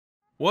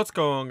What's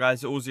going on,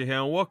 guys? Auzio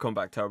here and welcome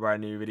back to a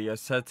brand new video.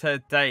 So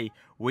today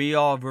we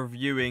are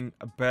reviewing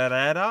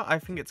Barrera, I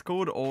think it's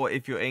called, or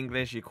if you're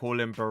English you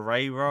call him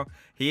Barrera.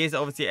 He is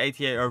obviously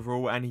 88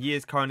 overall and he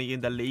is currently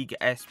in the League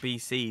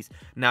SBCs.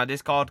 Now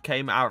this card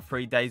came out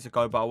 3 days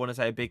ago, but I want to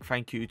say a big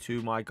thank you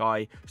to my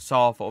guy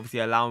Sar for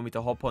obviously allowing me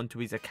to hop onto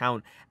his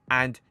account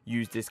and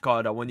use this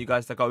card. I want you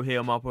guys to go hit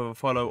him up with a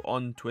follow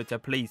on Twitter,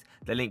 please.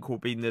 The link will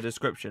be in the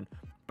description.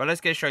 But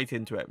let's get straight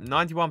into it.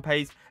 91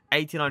 pace,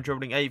 89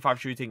 dribbling,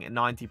 85 shooting, and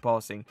 90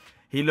 passing.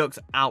 He looks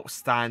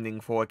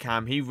outstanding for a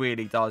cam. He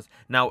really does.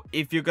 Now,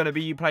 if you're going to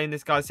be playing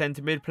this guy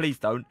centre mid, please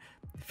don't.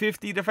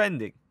 50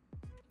 defending.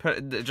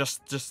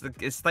 Just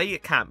stay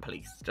at cam,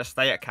 please. Just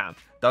stay at cam.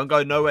 Don't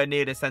go nowhere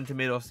near the centre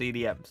mid or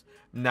CDMs.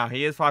 Now,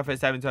 he is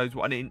 5'7", so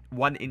he's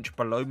 1 inch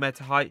below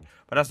meta height,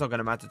 but that's not going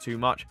to matter too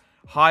much.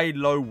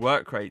 High-low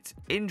work rates.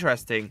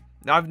 Interesting.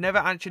 Now, I've never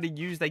actually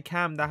used a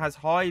cam that has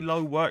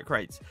high-low work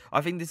rates.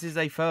 I think this is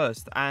a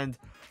first, and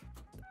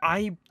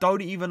I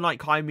don't even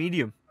like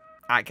high-medium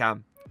at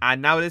cam.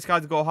 And now this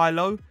guy's got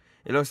high-low,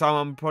 it looks like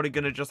I'm probably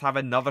going to just have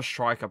another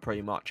striker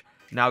pretty much.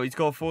 Now, he's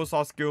got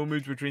 4-star skill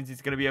moves, which means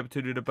he's going to be able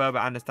to do the Berber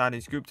and the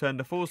standing scoop turn.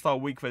 The 4-star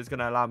weak foot is going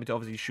to allow me to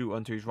obviously shoot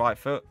onto his right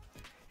foot.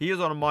 He is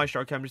on a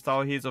Maestro Chem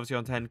style. He is obviously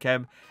on 10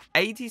 Chem.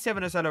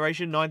 87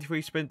 acceleration,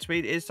 93 sprint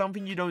speed is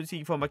something you don't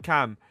see from a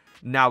cam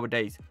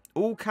nowadays.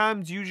 All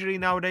cams usually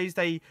nowadays,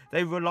 they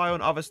rely on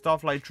other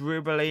stuff like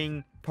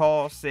dribbling,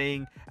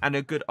 passing,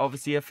 and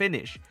obviously a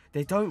finish.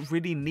 They don't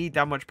really need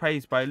that much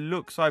pace, but it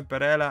looks like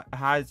Barrera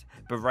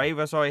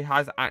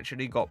has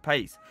actually got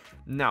pace.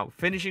 Now,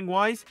 finishing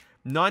wise,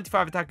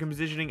 95 attacking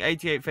positioning,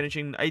 88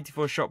 finishing,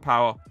 84 shot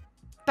power.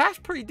 That's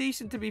pretty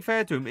decent, to be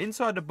fair to him.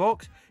 Inside the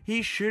box,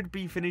 he should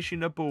be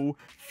finishing the ball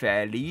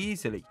fairly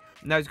easily.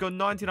 Now, he's got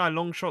 99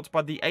 long shots,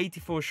 but the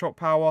 84 shot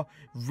power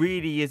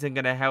really isn't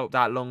going to help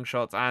that long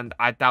shots, and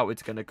I doubt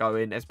it's going to go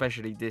in,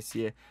 especially this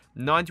year.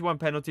 91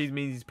 penalties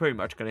means he's pretty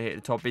much going to hit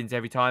the top bins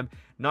every time.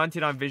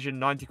 99 vision,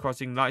 90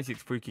 crossing,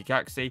 96 free kick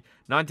accuracy,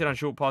 99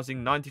 short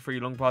passing, 93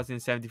 long passing,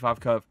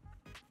 75 curve.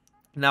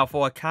 Now,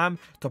 for a cam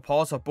to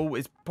pass a ball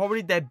is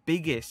probably their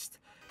biggest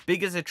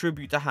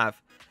attribute to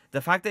have. The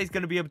fact that he's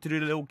going to be able to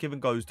do the little give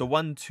and goes, the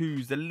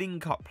 1-2s, the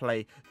link-up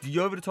play, the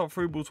over-the-top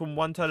through balls from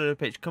one turn of the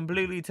pitch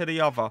completely to the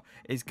other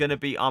is going to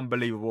be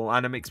unbelievable.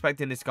 And I'm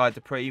expecting this guy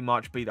to pretty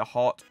much be the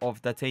heart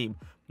of the team.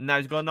 Now,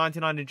 he's got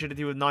 99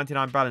 agility with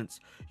 99 balance.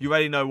 You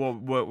already know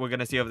what we're going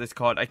to see of this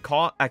card.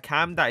 A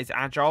cam that is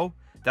agile,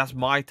 that's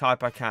my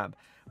type of cam.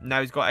 Now,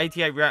 he's got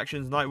 88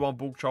 reactions, 91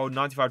 ball control,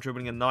 95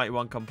 dribbling, and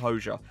 91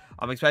 composure.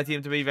 I'm expecting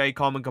him to be very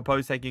calm and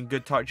composed, taking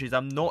good touches.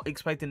 I'm not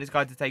expecting this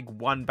guy to take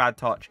one bad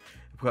touch.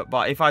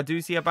 But if I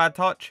do see a bad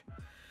touch,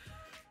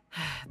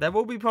 there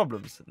will be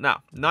problems.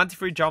 Now,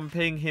 93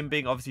 jumping, him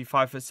being obviously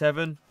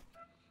 5'7",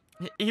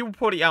 he will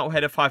probably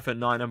outhead a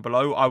 5'9" and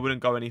below. I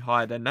wouldn't go any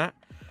higher than that.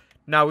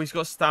 Now, he's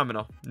got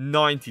stamina,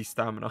 90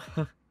 stamina.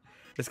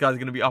 This guy's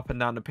going to be up and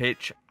down the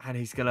pitch, and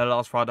he's going to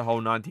last for the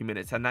whole 90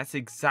 minutes. And that's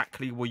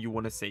exactly what you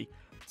want to see.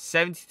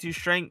 72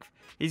 strength,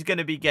 he's going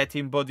to be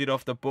getting bodied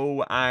off the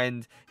ball,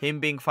 and him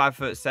being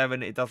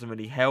 5'7", it doesn't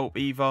really help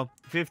either.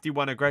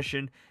 51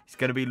 aggression, he's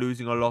going to be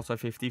losing a lot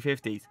of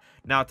 50-50s.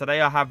 Now,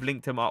 today I have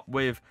linked him up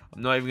with,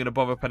 I'm not even going to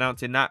bother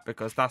pronouncing that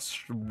because that's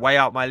way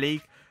out my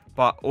league,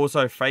 but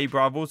also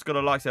Faber. I've also got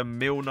the likes of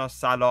Milner,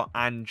 Salah,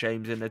 and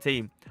James in the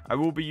team. I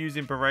will be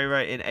using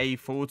Barrera in a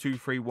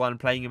 4-2-3-1,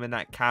 playing him in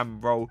that cam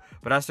role,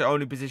 but that's the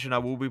only position I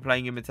will be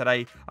playing him in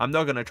today. I'm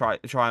not going to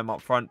try him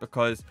up front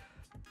because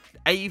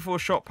 84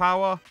 shot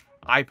power,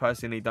 I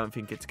personally don't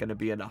think it's going to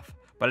be enough.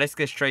 But let's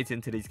get straight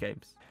into these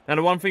games. Now,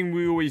 the one thing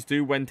we always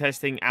do when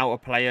testing out a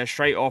player,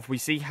 straight off, we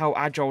see how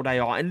agile they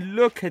are. And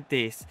look at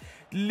this.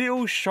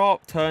 Little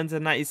sharp turns,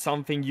 and that is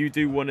something you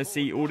do want to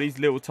see. All these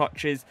little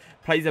touches.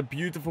 Plays a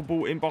beautiful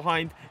ball in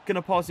behind. Going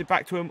to pass it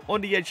back to him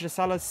on the edge of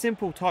Salah.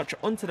 Simple touch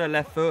onto the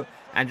left foot.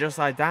 And just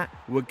like that,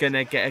 we're going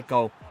to get a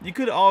goal. You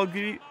could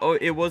argue,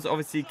 it was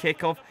obviously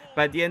kickoff.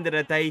 But at the end of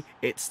the day,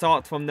 it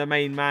starts from the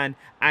main man.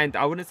 And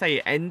I wouldn't say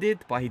it ended,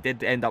 but he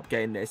did end up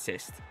getting the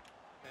assist.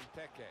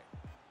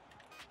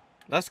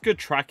 That's good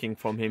tracking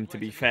from him, to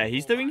be fair.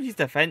 He's doing his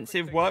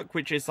defensive work,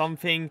 which is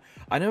something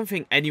I don't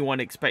think anyone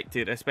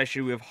expected,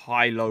 especially with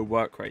high-low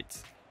work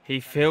rates. He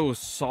feels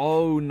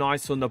so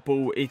nice on the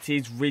ball. It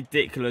is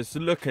ridiculous.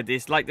 Look at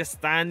this. Like the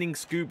standing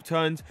scoop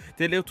turns,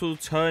 the little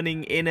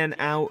turning in and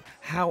out,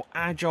 how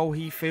agile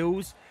he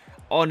feels.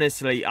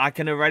 Honestly, I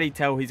can already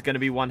tell he's going to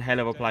be one hell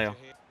of a player.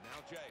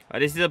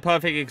 This is a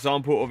perfect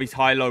example of his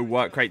high-low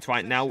work rates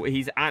right now.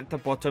 He's at the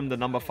bottom, the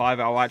number 5.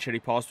 I'll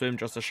actually pass to him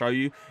just to show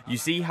you. You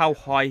see how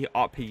high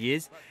up he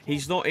is.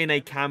 He's not in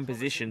a cam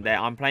position there.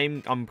 I'm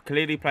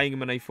clearly playing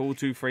him in a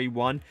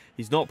 4-2-3-1.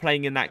 He's not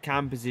playing in that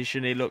cam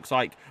position, it looks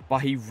like, but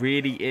he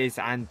really is,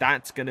 and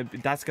that's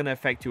gonna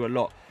affect you a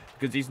lot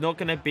because he's not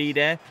gonna be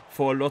there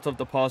for a lot of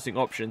the passing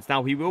options.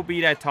 Now, he will be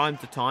there time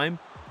to time,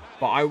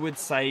 but I would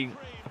say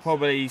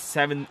probably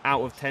 7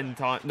 out of 10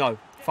 times, no,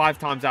 5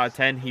 times out of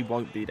 10, he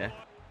won't be there.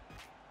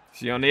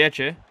 See on the edge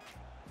here?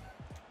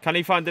 Can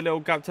he find a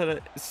little gap to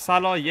the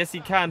Salah? Yes,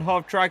 he can.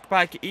 Half drag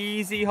back.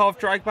 Easy half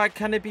drag back.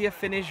 Can it be a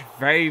finish?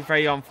 Very,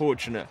 very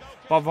unfortunate.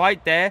 But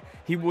right there,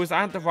 he was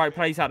at the right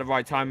place at the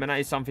right time, and that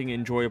is something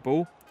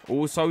enjoyable.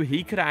 Also,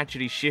 he could have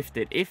actually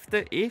shifted.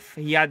 If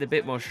he had a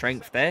bit more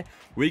strength there,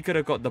 we could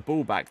have got the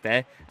ball back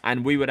there,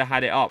 and we would have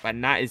had it up.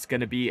 And that is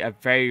going to be a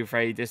very,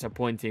 very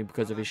disappointing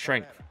because of his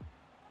strength.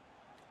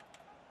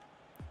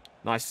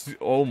 Nice.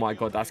 Oh my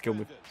god, that's killed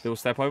me. Little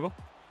step over.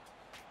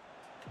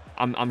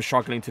 I'm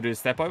struggling to do a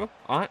step over.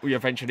 Alright, we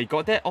eventually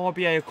got there.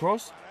 RBA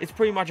across. It's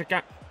pretty much a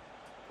gap.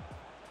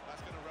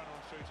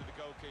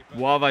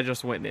 What have I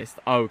just witnessed?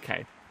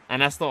 Okay.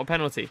 And that's not a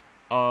penalty.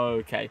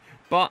 Okay.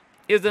 But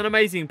it was an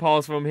amazing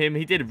pass from him.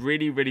 He did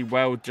really, really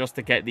well just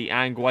to get the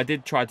angle. I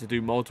did try to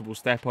do multiple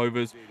step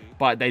overs,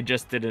 but they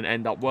just didn't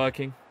end up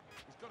working.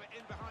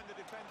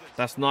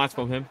 That's nice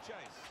from him.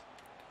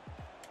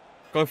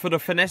 Go for the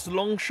finesse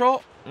long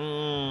shot.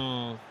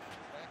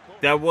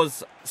 There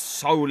was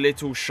so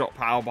little shot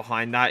power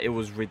behind that. It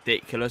was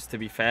ridiculous, to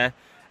be fair.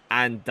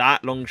 And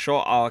that long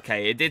shot,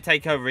 okay, it did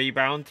take a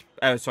rebound.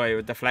 Sorry,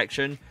 a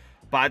deflection.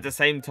 But at the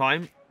same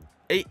time,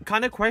 it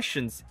kind of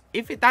questions.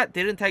 If that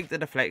didn't take the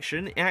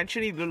deflection, it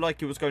actually looked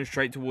like it was going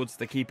straight towards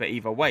the keeper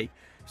either way.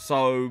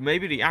 So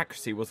maybe the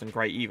accuracy wasn't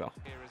great either.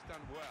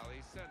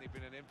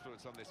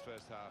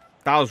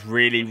 That was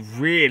really,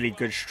 really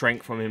good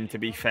strength from him, to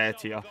be fair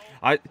to you.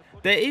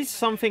 There is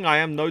something I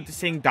am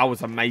noticing. That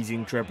was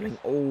amazing dribbling.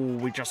 Oh,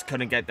 we just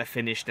couldn't get the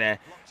finish there.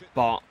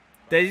 But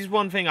there is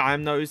one thing I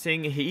am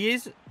noticing.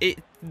 It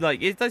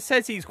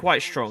says he's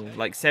quite strong.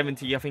 Like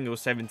 70, I think it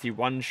was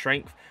 71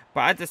 strength.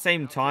 But at the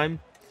same time,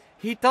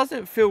 he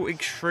doesn't feel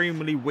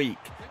extremely weak.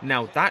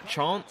 Now, that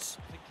chance,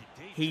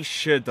 he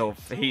should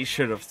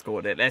have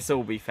scored it. Let's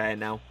all be fair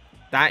now.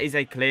 That is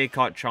a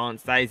clear-cut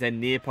chance. That is a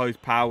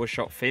near-post power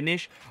shot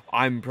finish.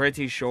 I'm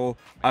pretty sure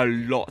a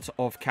lot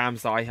of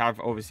cams that I have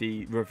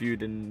obviously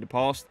reviewed in the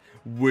past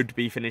would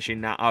be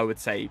finishing that, I would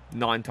say,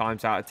 9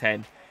 times out of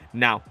 10.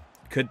 Now,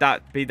 could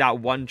that be that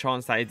one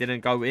chance that it didn't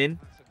go in?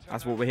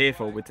 That's what we're here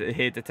for. We're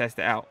here to test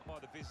it out.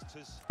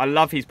 I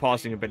love his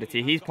passing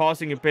ability. His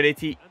passing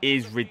ability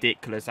is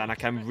ridiculous, and I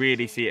can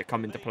really see it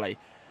come into play.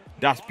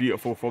 That's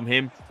beautiful from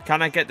him.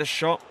 Can I get the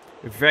shot?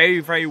 Very,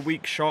 very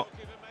weak shot.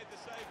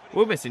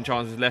 We're missing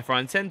chances left, right,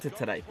 and centre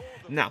today.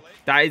 Now,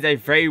 that is a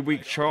very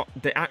weak shot.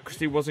 The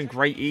accuracy wasn't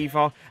great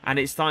either. And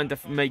it's starting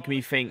to make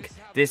me think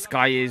this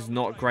guy is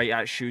not great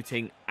at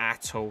shooting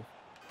at all.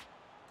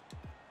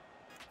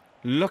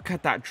 Look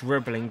at that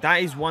dribbling. That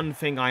is one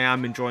thing I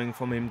am enjoying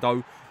from him,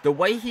 though. The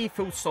way he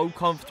feels so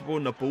comfortable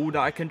in the ball that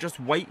I can just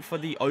wait for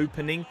the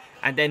opening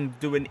and then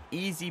do an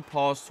easy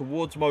pass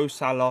towards Mo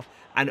Salah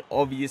and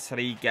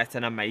obviously get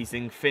an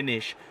amazing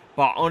finish.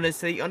 But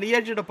honestly, on the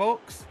edge of the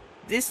box,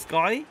 this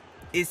guy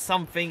is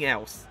something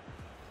else.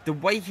 The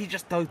way he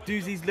just does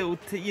these little,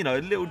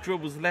 little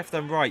dribbles left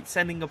and right,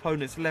 sending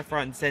opponents left,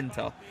 right, and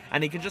centre,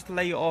 and he can just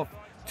lay it off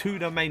to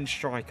the main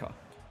striker.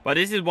 But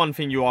this is one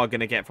thing you are going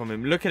to get from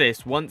him. Look at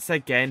this. Once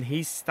again,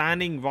 he's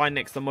standing right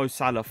next to Mo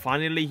Salah.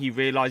 Finally, he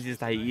realises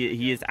that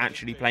he is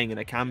actually playing in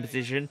a cam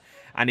position,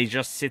 and he's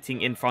just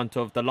sitting in front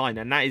of the line,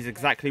 and that is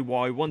exactly what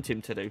I want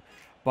him to do.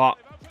 But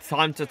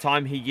time to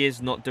time, he is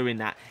not doing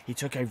that. He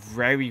took a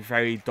very,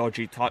 very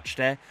dodgy touch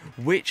there,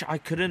 which I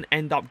couldn't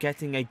end up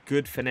getting a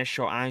good finesse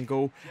shot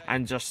angle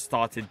and just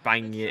started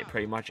banging it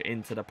pretty much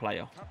into the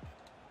player.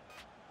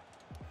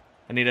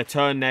 I need a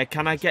turn there.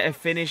 Can I get a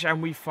finish?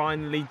 And we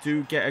finally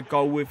do get a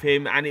goal with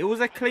him. And it was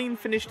a clean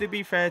finish, to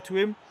be fair to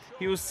him.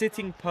 He was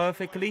sitting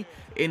perfectly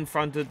in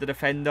front of the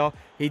defender.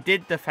 He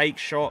did the fake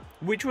shot,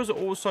 which was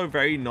also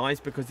very nice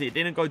because it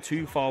didn't go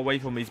too far away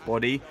from his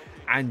body.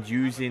 And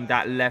using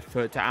that left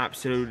foot to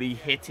absolutely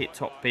hit it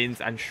top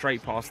pins and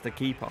straight past the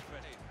keeper.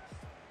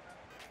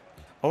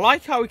 I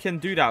like how he can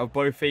do that with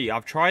both feet.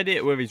 I've tried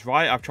it with his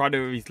right, I've tried it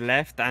with his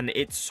left, and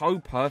it's so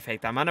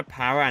perfect. The amount of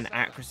power and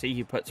accuracy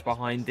he puts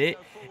behind it,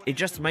 it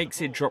just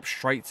makes it drop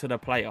straight to the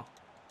player.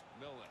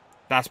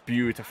 That's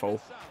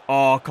beautiful.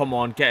 Oh, come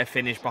on, get a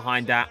finish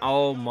behind that.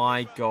 Oh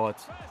my god.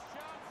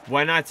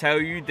 When I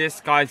tell you this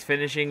guy's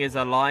finishing is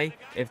a lie,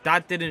 if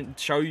that didn't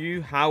show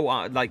you how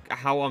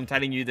I'm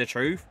telling you the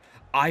truth,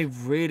 I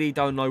really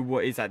don't know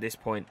what is at this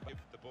point.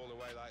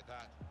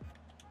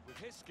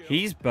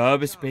 His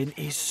Berber spin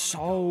is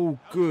so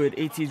good.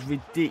 It is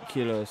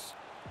ridiculous.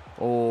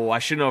 Oh, I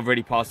shouldn't have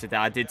really passed it there.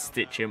 I did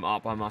stitch him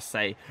up, I must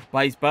say.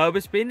 But his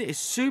Berber spin is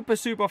super,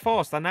 super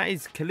fast. And that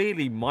is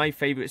clearly my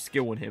favourite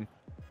skill on him.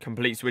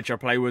 Complete switcher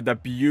play with a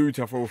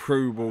beautiful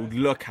through ball.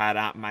 Look at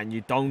that, man.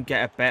 You don't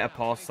get a better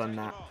pass than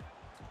that.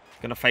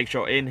 Gonna fake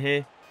shot in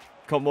here.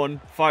 Come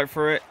on, fight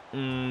for it.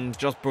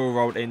 Just ball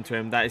rolled into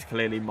him. That is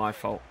clearly my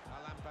fault.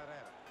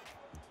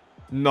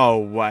 No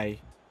way.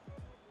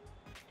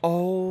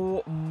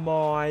 Oh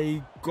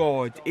my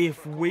god.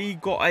 If we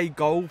got a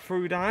goal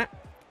through that,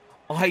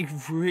 I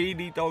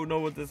really don't know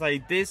what to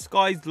say. This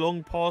guy's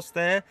long pass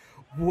there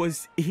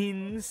was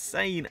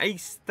insane. A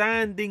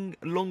standing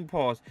long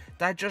pass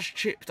that just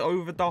chipped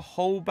over the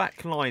whole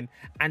back line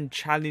and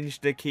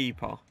challenged the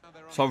keeper.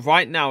 So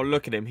right now,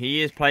 look at him.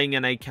 He is playing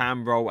in a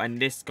cam role,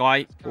 and this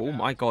guy, oh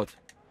my god.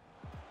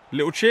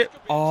 Little chip.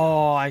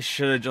 Oh, I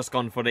should have just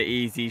gone for the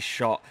easy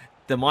shot.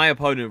 My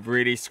opponent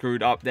really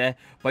screwed up there,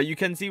 but you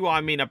can see what I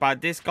mean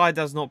about this guy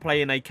does not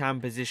play in a cam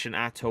position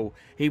at all.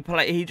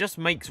 He just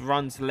makes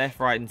runs left,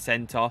 right and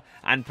center,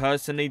 and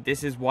personally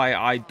this is why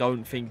I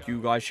don't think you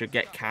guys should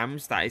get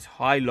cams. That is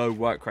high-low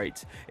work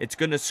rates. It's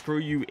going to screw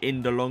you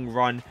in the long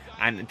run,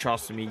 and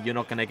trust me, you're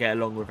not going to get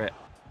along with it.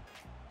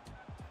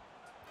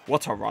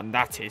 What a run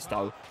that is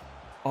though.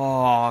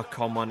 Oh,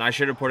 come on. I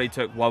should have probably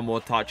took one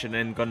more touch and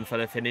then gone for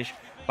the finish.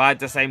 But at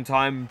the same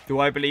time, do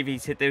I believe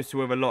he's hit this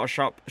with a lot of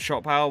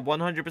shot power?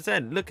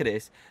 100%. Look at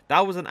this.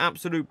 That was an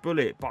absolute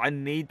bullet. But I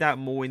need that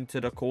more into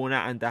the corner,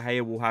 and De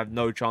Gea will have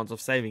no chance of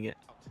saving it.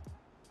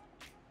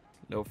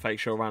 Little fake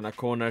shot around the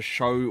corner.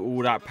 Show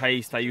all that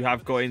pace that you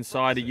have got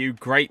inside of you.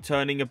 Great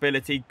turning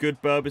ability.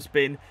 Good Berber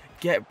spin.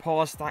 Get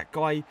past that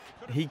guy.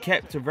 He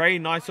kept very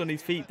nice on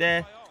his feet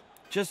there.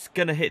 Just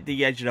going to hit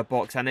the edge of the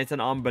box, and it's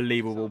an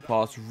unbelievable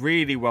pass.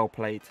 Really well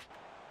played.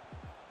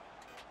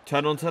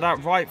 Turn onto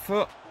that right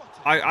foot.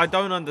 I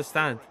don't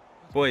understand.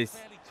 Boys,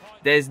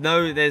 there's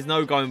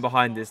no going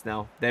behind this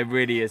now. There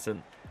really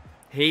isn't.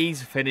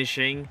 His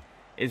finishing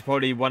is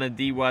probably one of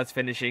the worst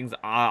finishings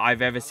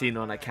I've ever seen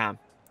on a cam.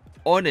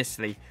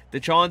 Honestly, the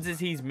chances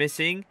he's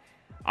missing,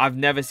 I've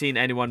never seen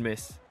anyone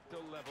miss.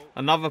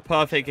 Another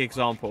perfect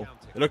example.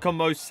 Look at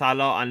Mo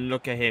Salah and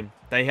look at him.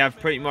 They have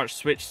pretty much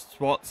switched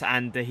spots,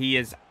 and he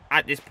is,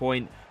 at this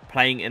point,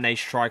 playing in a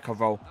striker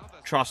role.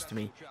 Trust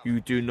me, you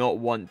do not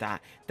want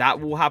that. That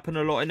will happen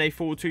a lot in a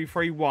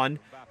 4-2-3-1,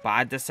 but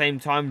at the same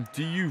time,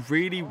 do you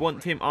really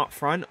want him up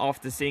front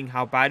after seeing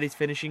how bad his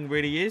finishing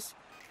really is?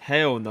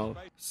 Hell no.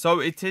 So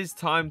it is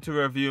time to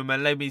review him,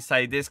 and let me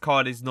say, this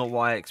card is not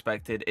what I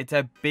expected. It's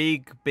a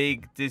big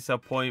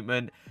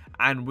disappointment,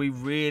 and we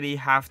really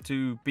have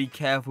to be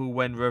careful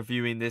when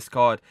reviewing this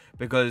card,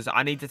 because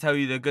I need to tell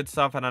you the good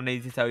stuff and I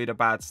need to tell you the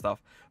bad stuff.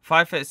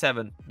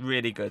 5'7",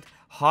 really good.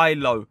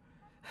 High-low.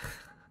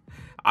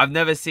 I've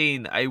never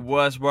seen a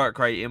worse work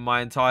rate in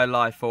my entire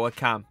life for a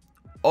cam.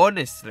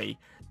 Honestly,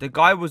 the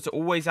guy was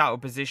always out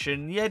of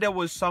position. Yeah, there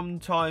was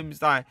sometimes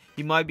that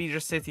he might be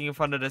just sitting in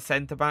front of the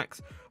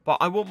centre-backs, but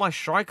I want my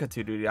striker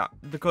to do that,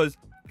 because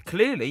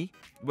clearly,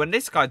 when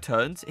this guy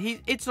turns,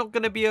 it's not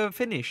going to be a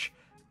finish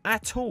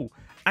at all.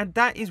 And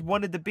that is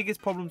one of the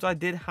biggest problems I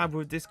did have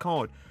with this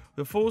card.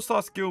 The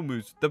 4-star skill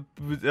moves, the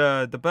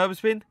Berber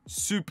spin,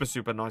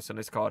 super nice on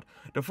this card.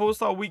 The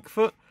 4-star weak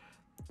foot,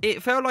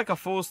 it felt like a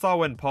 4-star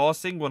when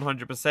passing,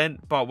 100%,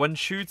 but when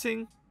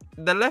shooting,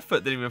 the left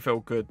foot didn't even feel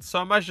good.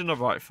 So imagine the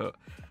right foot.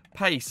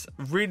 Pace,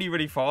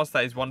 really fast.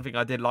 That is one thing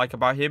I did like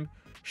about him.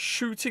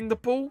 Shooting the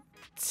ball,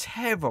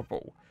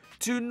 terrible.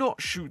 Do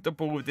not shoot the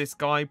ball with this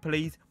guy,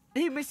 please.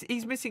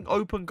 He's missing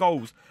open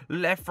goals,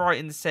 left, right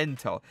and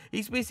centre.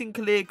 He's missing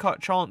clear-cut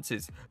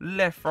chances,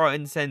 left, right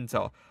and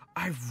centre.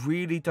 I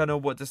really don't know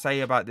what to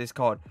say about this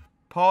card.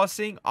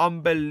 Passing,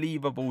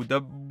 unbelievable.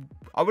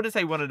 I wouldn't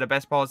say one of the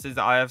best passes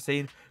that I have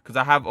seen, because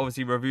I have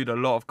obviously reviewed a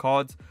lot of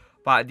cards.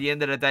 But at the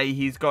end of the day,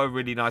 he's got a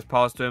really nice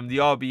pass to him. The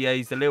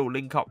RBAs, the little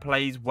link-up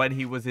plays when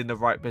he was in the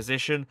right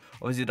position.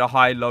 Obviously, the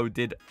high-low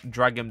did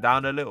drag him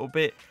down a little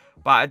bit.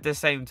 But at the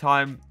same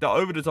time, the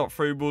over-the-top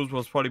through balls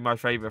was probably my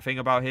favourite thing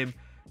about him.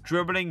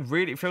 Dribbling,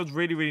 really, it feels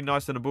really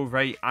nice on the ball,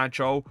 very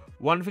agile.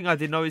 One thing I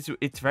did notice,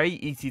 it's very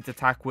easy to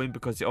tackle him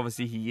because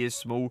obviously he is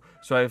small.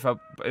 So if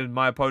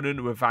my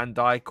opponent with Van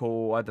Dijk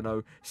or, I don't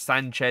know,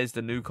 Sanchez,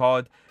 the new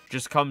card,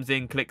 just comes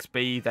in, clicks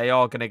B, they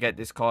are going to get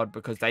this card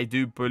because they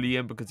do bully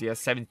him because he has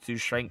 72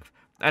 strength.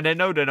 And they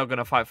know they're not going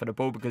to fight for the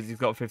ball because he's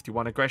got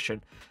 51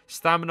 aggression.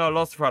 Stamina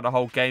lost throughout the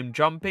whole game.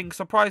 Jumping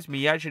surprised me.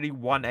 He actually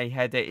won a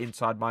header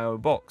inside my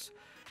own box.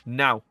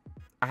 Now,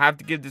 I have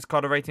to give this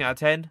card a rating out of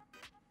 10.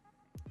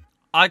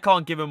 I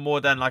can't give him more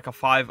than like a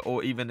 5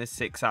 or even a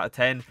 6 out of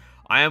 10.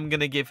 I am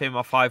going to give him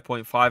a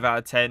 5.5 out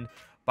of 10.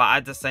 But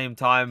at the same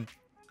time,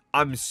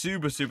 I'm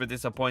super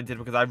disappointed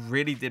because I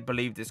really did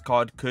believe this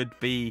card could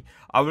be,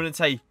 I wouldn't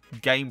say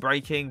game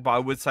breaking, but I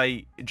would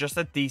say just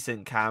a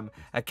decent cam.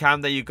 A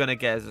cam that you're going to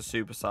get as a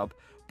super sub.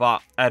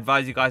 But I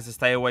advise you guys to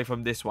stay away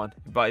from this one.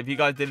 But if you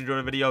guys did enjoy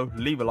the video,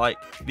 leave a like,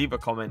 leave a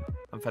comment.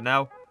 And for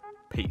now,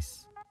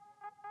 peace.